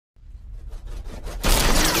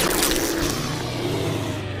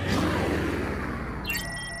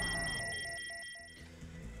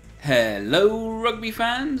Hello rugby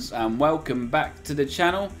fans and welcome back to the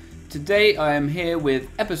channel. Today I am here with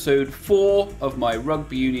episode 4 of my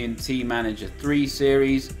Rugby Union Team Manager 3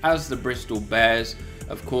 series as the Bristol Bears.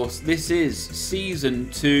 Of course this is season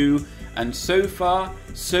 2 and so far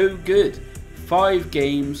so good. 5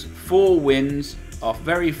 games, 4 wins. Our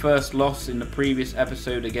very first loss in the previous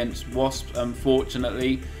episode against Wasps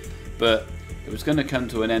unfortunately, but it was going to come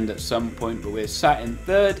to an end at some point. But we're sat in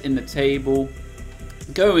 3rd in the table,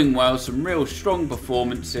 going well, some real strong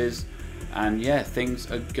performances, and yeah,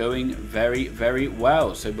 things are going very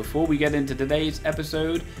well. So before we get into today's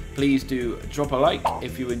episode, please do drop a like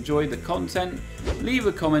if you enjoyed the content, leave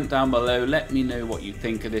a comment down below, let me know what you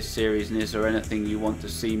think of this series and is there anything you want to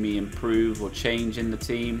see me improve or change in the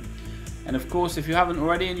team. And of course, if you haven't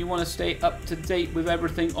already and you want to stay up to date with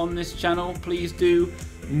everything on this channel, please do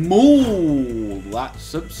maul that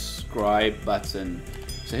subscribe button.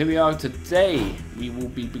 So here we are today. We will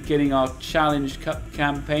be beginning our Challenge Cup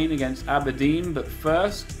campaign against Aberdeen, but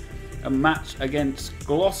first a match against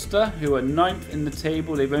Gloucester, who are 9th in the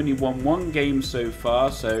table. They've only won 1 game so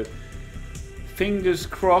far, so fingers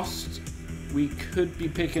crossed we could be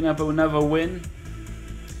picking up another win.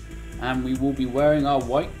 And we will be wearing our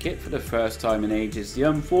white kit for the first time in ages. The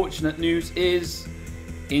unfortunate news is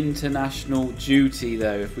international duty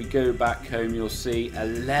though. If we go back home, you'll see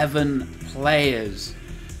 11 players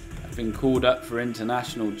have been called up for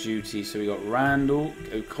international duty. So we got Randall,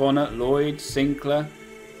 O'Connor, Lloyd, Sinclair,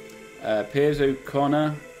 Piers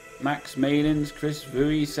O'Connor, Max Malins, Chris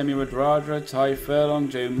Vui, Semi Radradra, Ty Furlong,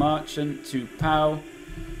 Joe Marchant, Tupau.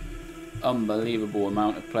 Unbelievable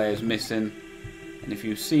amount of players missing. And if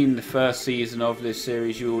you've seen the first season of this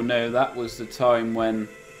series, you will know that was the time when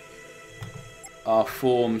our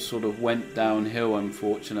form sort of went downhill,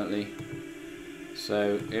 unfortunately.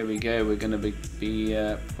 So here we go, we're going to be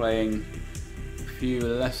playing a few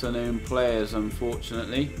lesser known players,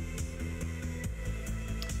 unfortunately.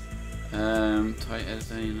 Tight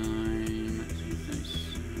as 89,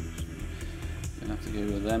 gonna have to go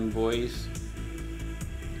with them boys.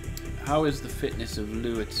 How is the fitness of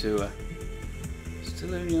Luatua?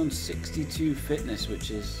 Still only on 62 fitness,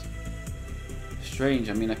 which is strange.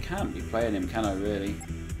 I mean, I can't be playing him, can I really?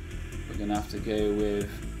 We're going to have to go with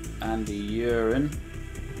Andy Uren.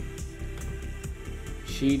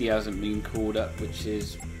 Sheedy hasn't been called up, which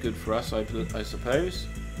is good for us, I suppose.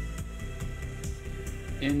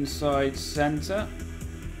 Inside centre,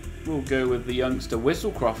 we'll go with the youngster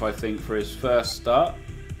Whistlecroft, I think, for his first start.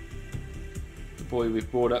 The boy we've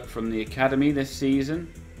brought up from the academy this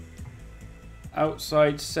season.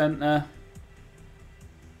 Outside centre,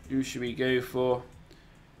 who should we go for?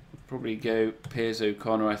 We'll probably go Piers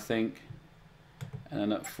O'Connor, I think. And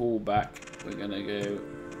then at full back, we're going to go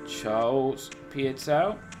Charles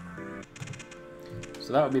Pietau.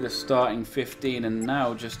 So that will be the starting 15. And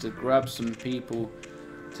now just to grab some people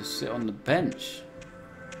to sit on the bench.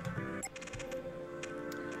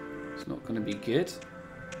 It's not going to be good.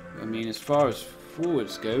 I mean, as far as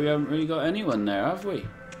forwards go, we haven't really got anyone there, have we?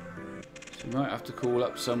 We might have to call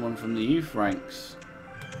up someone from the youth ranks.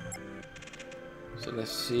 So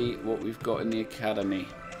let's see what we've got in the academy.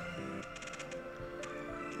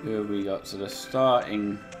 Who have we got? So the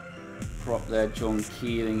starting prop there, John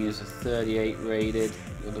Keeling, is a 38 rated.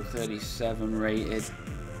 We've got a 37 rated.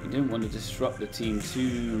 We don't want to disrupt the team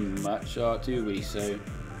too much, do we? So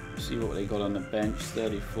let's see what they got on the bench.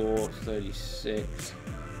 34, 36,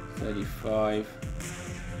 35.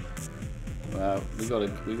 Well, we got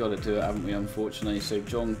to do it, haven't we? Unfortunately. So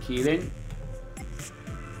John Keeling,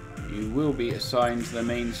 you will be assigned to the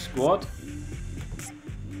main squad,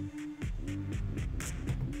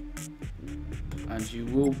 and you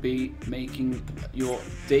will be making your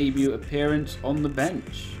debut appearance on the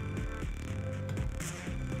bench.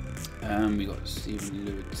 We got Stephen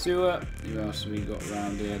Luatua. Who else have we got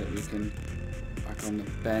around here that we can back on the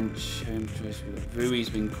bench? Home choice. We've got Vui's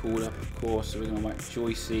been called up, of course, so we're going to whack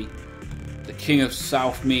Joycey, the king of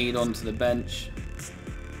Southmead, onto the bench.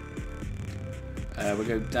 We'll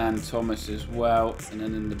go Dan Thomas as well. And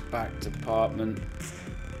then in the back department,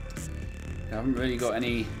 we haven't really got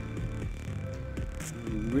any.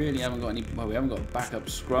 We haven't got a backup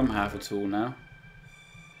scrum half at all now.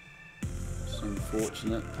 It's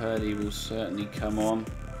unfortunate. Purdy will certainly come on.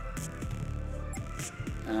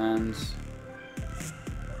 And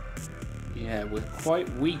yeah, we're quite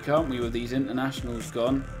weak, aren't we, with these internationals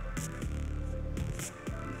gone?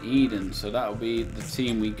 Eden, so that'll be the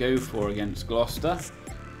team we go for against Gloucester.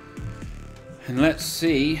 And let's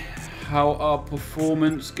see how our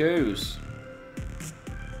performance goes.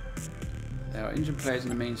 There are injured players in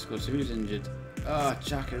the main squad, so who's injured? Ah,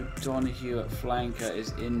 Jack O'Donoghue at flanker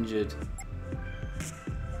is injured.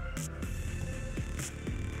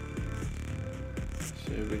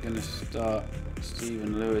 So we're going to start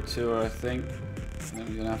Stephen Luatua, I think. And then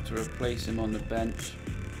we're going to have to replace him on the bench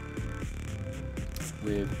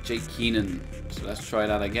with Jake Keenan. So let's try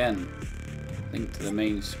that again. Link to the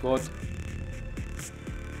main squad.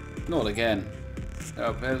 Not again.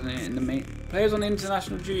 Players on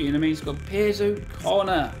international duty in the main squad. Piers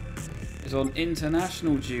O'Connor is on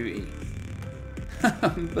international duty.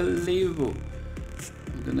 Unbelievable.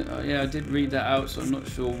 Yeah, I did read that out, so I'm not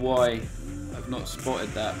sure why I've not spotted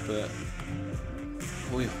that, but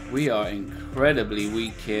we are incredibly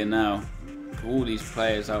weak here now. All these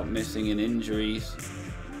players out missing in injuries.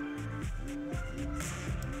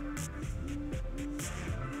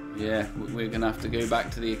 Yeah, we're going to have to go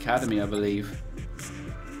back to the academy, I believe.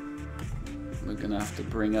 We're going to have to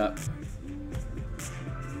bring up...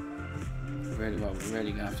 we're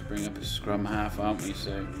really going to have to bring up a scrum half, aren't we?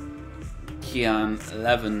 So, Kean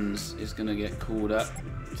Levens is going to get called up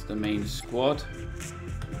to the main squad.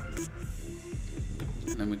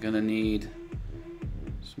 And then we're going to need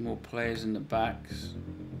some more players in the backs.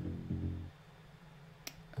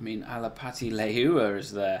 I mean, Alapati Leua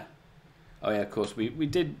is there. Oh yeah, of course, we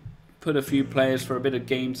did put a few players for a bit of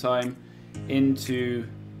game time into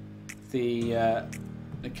the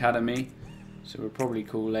academy. So we'll probably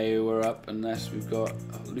call Leua up unless we've got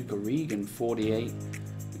Luca Regan, 48.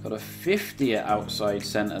 We've got a 50 at outside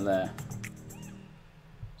centre there.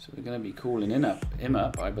 So we're going to be calling him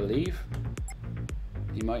up, I believe.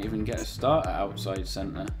 He might even get a start at outside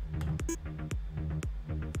centre.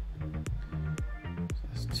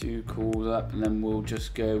 Two called up, and then we'll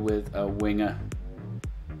just go with a winger.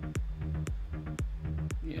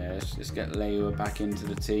 Yeah, let's get Leua back into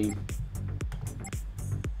the team.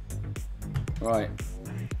 Right.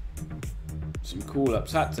 Some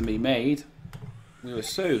call-ups had to be made. We were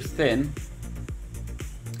so thin.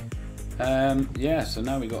 Yeah, so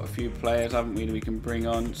now we've got a few players, haven't we, that we can bring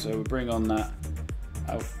on. So we'll bring on that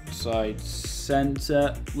outside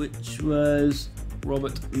centre, which was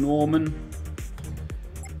Robert Norman.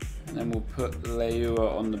 And then we'll put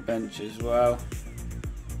Leua on the bench as well.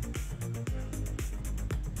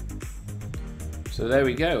 So there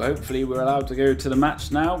we go. Hopefully we're allowed to go to the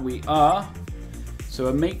match now. We are. So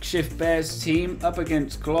a makeshift Bears team up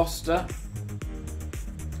against Gloucester.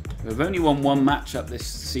 We've only won one match up this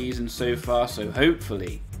season so far, so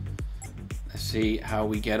hopefully let's see how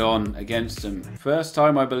we get on against them. First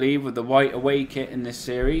time, I believe, with the white away kit in this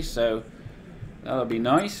series, so that'll be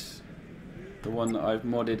nice. The one that I've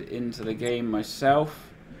modded into the game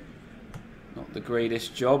myself. Not the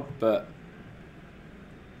greatest job, but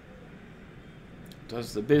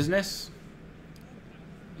does the business.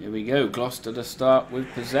 Here we go, Gloucester to start with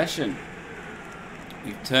possession.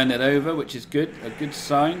 We've turned it over, which is good, a good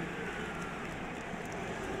sign.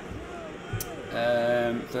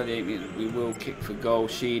 38 minutes, we will kick for goal.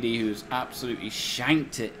 Sheedy, who's absolutely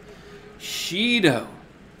shanked it. Sheedo,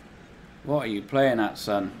 what are you playing at,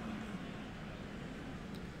 son?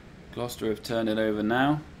 Gloucester have turned it over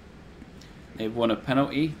now. They've won a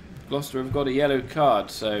penalty. Gloucester have got a yellow card,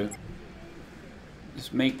 so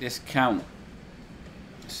let's make this count.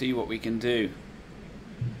 See what we can do.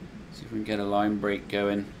 See if we can get a line break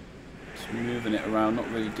going. Just moving it around, not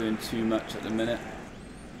really doing too much at the minute.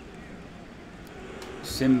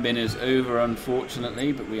 Simbin is over,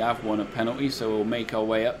 unfortunately, but we have won a penalty, so we'll make our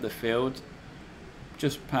way up the field.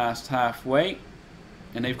 Just past halfway.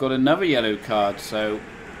 And they've got another yellow card, so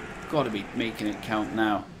got to be making it count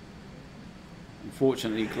now.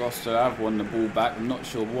 Unfortunately, Gloucester have won the ball back. I'm not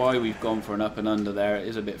sure why we've gone for an up and under there. It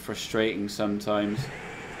is a bit frustrating sometimes.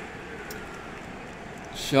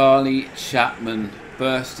 Charlie Chapman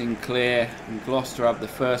bursting clear, and Gloucester have the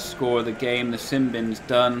first score of the game. The Simbin's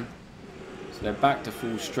done, so they're back to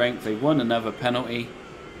full strength. They've won another penalty.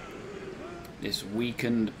 This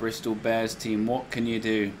weakened Bristol Bears team, what can you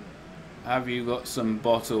do? Have you got some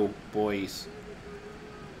bottle, boys?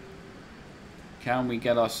 Can we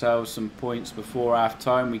get ourselves some points before half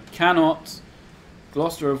time? We cannot.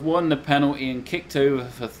 Gloucester have won the penalty and kicked over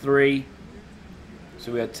for 3.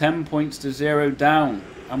 So we are 10 points to 0 down.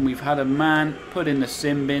 And we've had a man put in the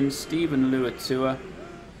sim bin, Stephen Luatua.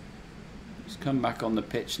 He's come back on the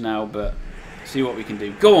pitch now, but see what we can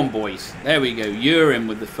do. Go on, boys. There we go. You're in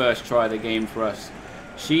with the first try of the game for us.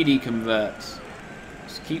 Sheedy converts.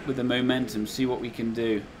 Let's keep with the momentum, see what we can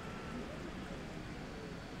do.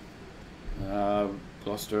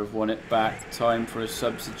 Gloucester have won it back. Time for a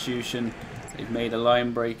substitution. They've made a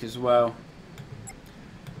line break as well.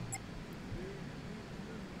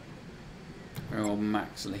 Old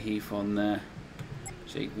Max Laheath on there.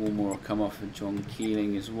 Jake Walmore will come off for John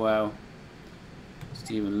Keeling as well.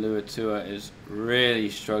 Stephen Luatua is really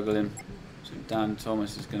struggling. So Dan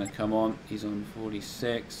Thomas is going to come on. He's on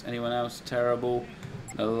 46. Anyone else terrible?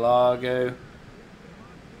 Nalago.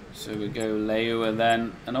 So we go Leua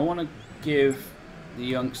then. And I want to give the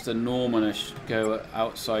youngster Norman a go at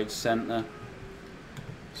outside centre.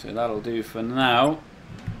 So that'll do for now.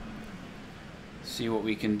 See what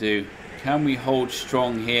we can do. Can we hold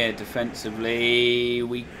strong here defensively?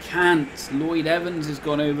 We can't. Lloyd Evans has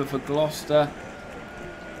gone over for Gloucester.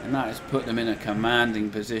 And that has put them in a commanding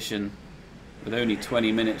position with only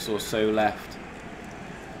 20 minutes or so left.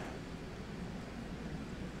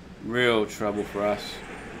 Real trouble for us.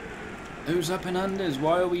 Those up and unders,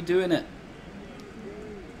 why are we doing it?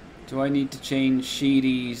 Do I need to change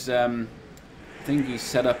Sheedy's... I think he's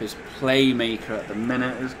set up his playmaker at the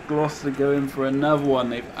minute. Is Gloucester going for another one?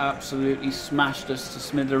 They've absolutely smashed us to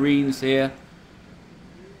smithereens here.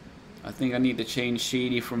 I think I need to change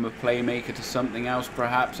Sheedy from a playmaker to something else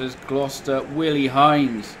perhaps. As Gloucester, Willie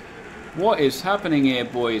Hines. What is happening here,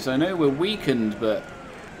 boys? I know we're weakened, but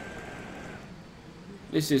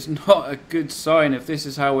this is not a good sign if this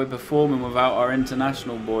is how we're performing without our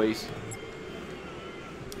international boys.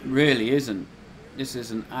 It really isn't. This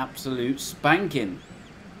is an absolute spanking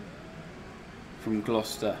from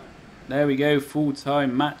Gloucester. There we go,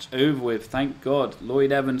 full-time match over with, thank God.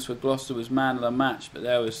 Lloyd Evans for Gloucester was man of the match, but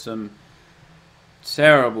there was some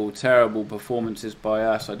terrible, terrible performances by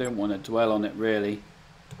us. I don't want to dwell on it really.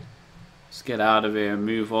 Let's get out of here and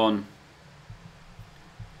move on.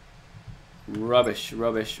 Rubbish,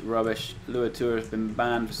 rubbish, rubbish. Luatua has been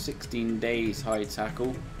banned for 16 days, high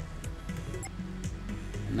tackle.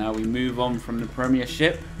 Now we move on from the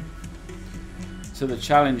Premiership to the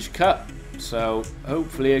Challenge Cup. So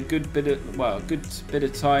hopefully a good bit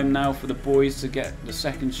of time now for the boys to get the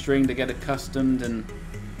second string to get accustomed and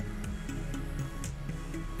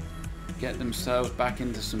get themselves back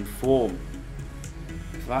into some form.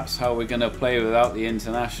 If that's how we're going to play without the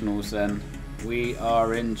internationals, then we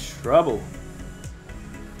are in trouble.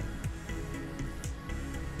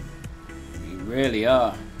 We really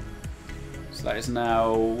are. So that is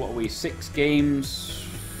now, what are we, 6 games,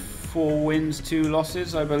 4 wins, 2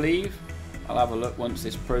 losses, I believe. I'll have a look once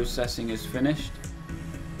this processing is finished.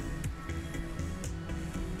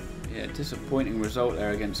 Yeah, disappointing result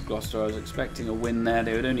there against Gloucester. I was expecting a win there.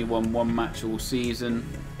 They had only won 1 match all season.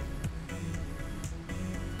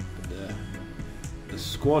 But the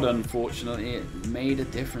squad, unfortunately, it made a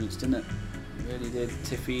difference, didn't it? It really did.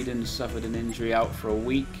 Tiff Eden suffered an injury, out for a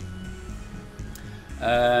week.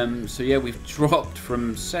 So yeah, we've dropped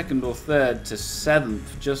from 2nd or 3rd to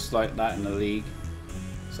 7th, just like that in the league.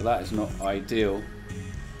 So that is not ideal.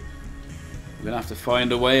 We're going to have to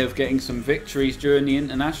find a way of getting some victories during the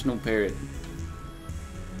international period.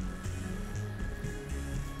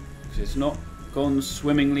 Because it's not gone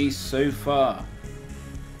swimmingly so far.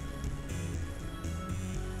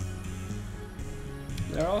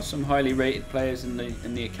 There are some highly rated players in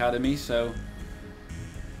the academy, so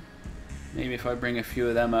maybe if I bring a few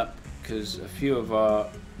of them up, because a few of our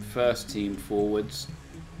first team forwards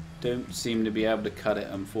don't seem to be able to cut it,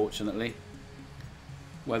 unfortunately.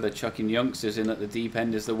 Whether chucking youngsters in at the deep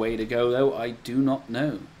end is the way to go, though, I do not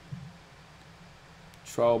know.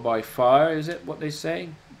 Trial by fire, is it what they say?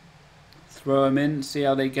 Throw them in, see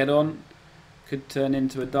how they get on. Could turn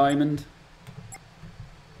into a diamond.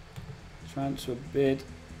 Transfer bid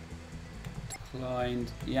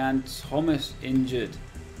declined. Jan Thomas injured.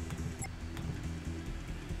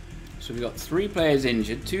 So we've got 3 players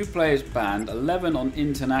injured, 2 players banned, 11 on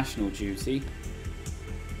international duty.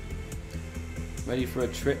 Ready for a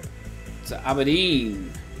trip to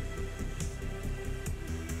Aberdeen.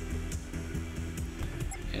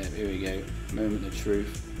 Yeah, here we go. Moment of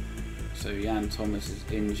truth. So Jan Thomas is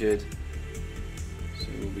injured. So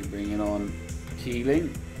we'll be bringing on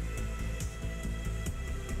Keeling.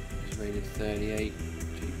 He's rated 38.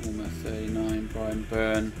 Jake Walmore 39. Brian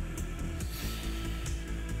Byrne.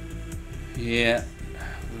 Yeah,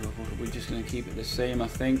 we're just going to keep it the same, I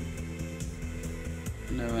think.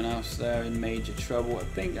 No one else there in major trouble. I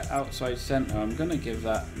think at outside centre, I'm going to give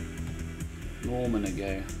that Norman a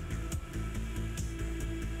go.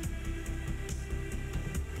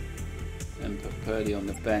 And put Purdy on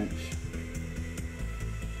the bench.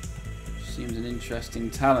 Seems an interesting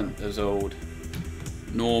talent, as old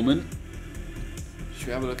Norman. Should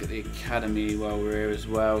we have a look at the academy while we're here as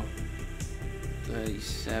well?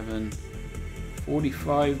 37.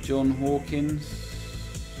 45, John Hawkins.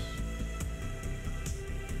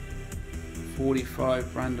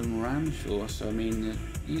 45, Brandon Ramshaw. So I mean,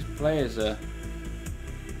 these players are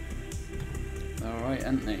Alright,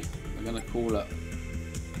 aren't they? We're going to call up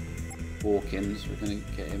Hawkins. We're going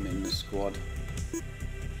to get him in the squad.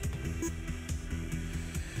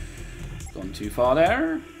 Gone too far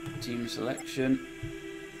there. Team selection.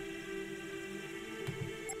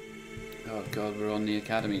 Oh god, we're on the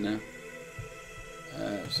academy now.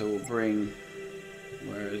 So we'll bring...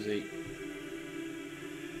 Where is he?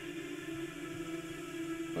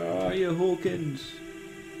 Where are you, Hawkins?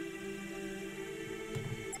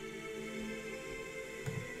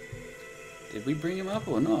 Did we bring him up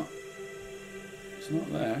or not? It's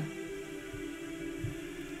not there.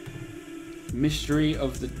 Mystery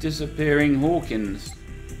of the disappearing Hawkins.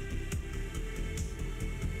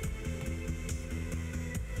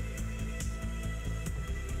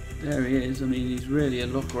 There he is. I mean, he's really a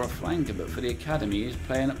locker or flanker, but for the academy, he's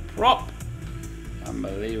playing a prop.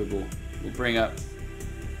 Unbelievable. We'll bring up...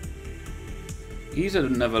 He's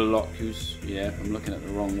another lock who's... Yeah, I'm looking at the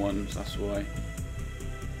wrong ones, that's why.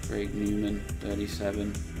 Craig Newman,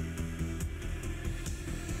 37.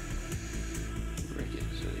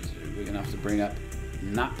 We're going to have to bring up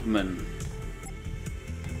Knapman.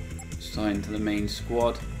 Signed to the main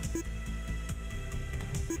squad.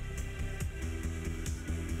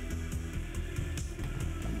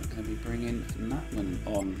 And we're going to be bringing Knapman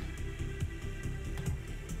on.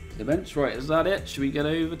 The bench, right, is that it? Should we get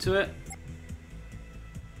over to it?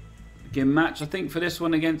 Begin match. I think for this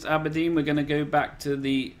one against Aberdeen, we're going to go back to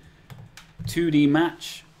the 2D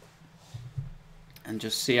match and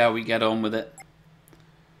just see how we get on with it.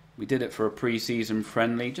 We did it for a pre-season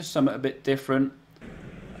friendly, just something a bit different.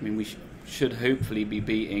 I mean, we should hopefully be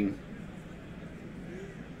beating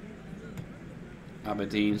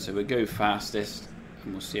Aberdeen, so we'll go fastest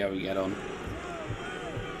and we'll see how we get on.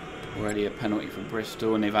 Already a penalty for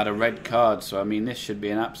Bristol, and they've had a red card, so I mean, this should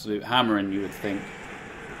be an absolute hammering, you would think.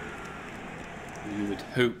 You would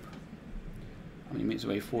hope. How many minutes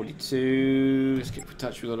away? 42. Let's kick for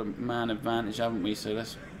touch. We've got a man advantage, haven't we? So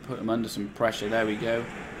let's put them under some pressure. There we go.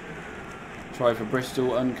 Try for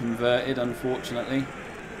Bristol, unconverted, unfortunately.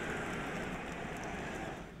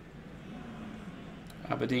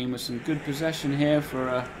 Aberdeen with some good possession here for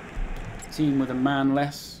a team with a man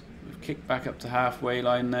less. We've kicked back up to halfway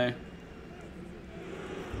line now.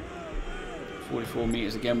 44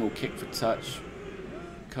 metres again. We'll kick for touch.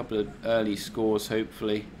 A couple of early scores,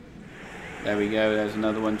 hopefully. There we go. There's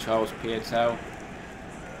another one. Charles Pietau.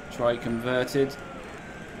 Try converted.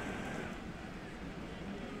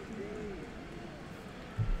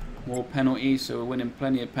 More penalties, so we're winning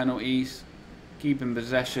plenty of penalties. Keeping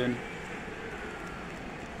possession.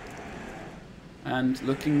 And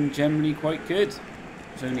looking generally quite good.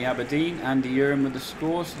 It's only Aberdeen. Andy Uren with the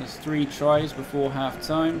score, so there's 3 tries before half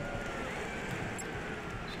time.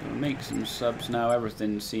 So we'll make some subs now.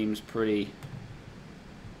 Everything seems pretty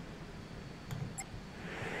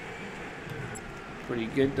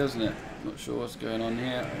good, doesn't it? Not sure what's going on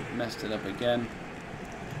here. I've messed it up again.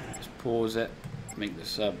 Just pause it. Make the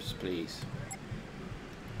subs, please.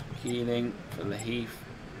 Keeling for the Heath.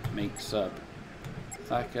 Make sub.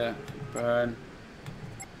 Thacker. Burn.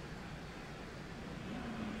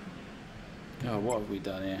 Oh, what have we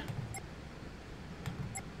done here?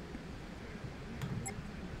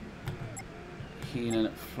 Keenan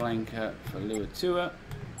at flanker for Luatua.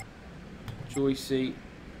 Joycey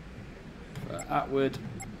for Atwood.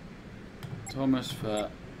 Thomas for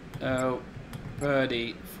Earl.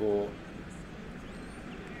 Purdy for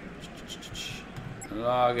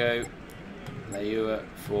Largo. Leua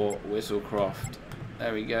for Whistlecroft.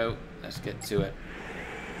 There we go. Let's get to it.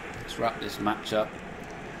 Let's wrap this match up.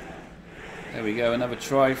 There we go. Another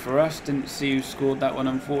try for us. Didn't see who scored that one,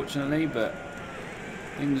 unfortunately, but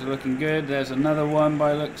things are looking good. There's another one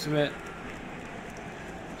by the looks of it.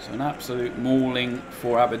 So an absolute mauling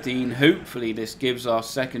for Aberdeen. Hopefully this gives our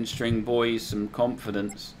second string boys some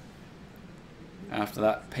confidence after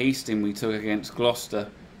that pasting we took against Gloucester.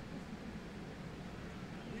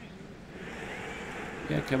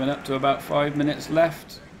 Yeah, coming up to about 5 minutes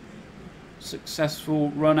left. Successful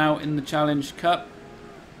run out in the Challenge Cup.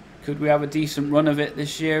 Could we have a decent run of it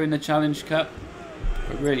this year in the Challenge Cup?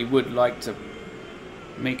 I really would like to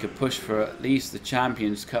make a push for at least the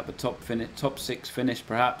Champions Cup. A top 6 finish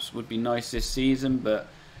perhaps would be nice this season. But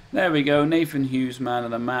there we go. Nathan Hughes, man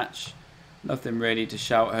of the match. Nothing really to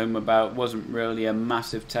shout home about. Wasn't really a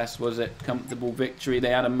massive test, was it? Comfortable victory. They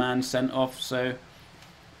had a man sent off, so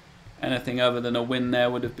anything other than a win there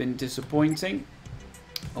would have been disappointing.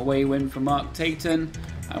 Away win for Mark Tayton,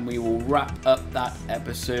 and we will wrap up that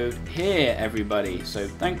episode here, everybody. So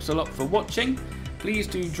thanks a lot for watching. Please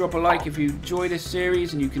do drop a like if you enjoy this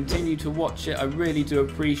series and you continue to watch it. I really do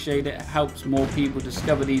appreciate it. It helps more people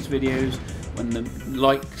discover these videos, when the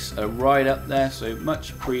likes are right up there, so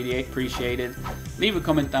much appreciated. Leave a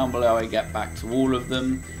comment down below, I get back to all of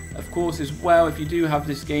them. Of course, as well, if you do have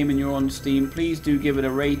this game and you're on Steam, please do give it a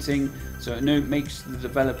rating, so it makes the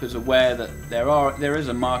developers aware that there is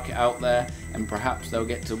a market out there, and perhaps they'll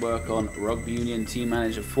get to work on Rugby Union Team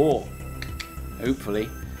Manager 4. Hopefully.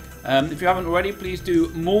 If you haven't already, please do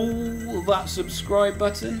maul that subscribe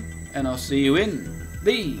button, and I'll see you in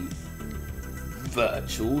the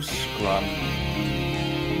virtual scrum.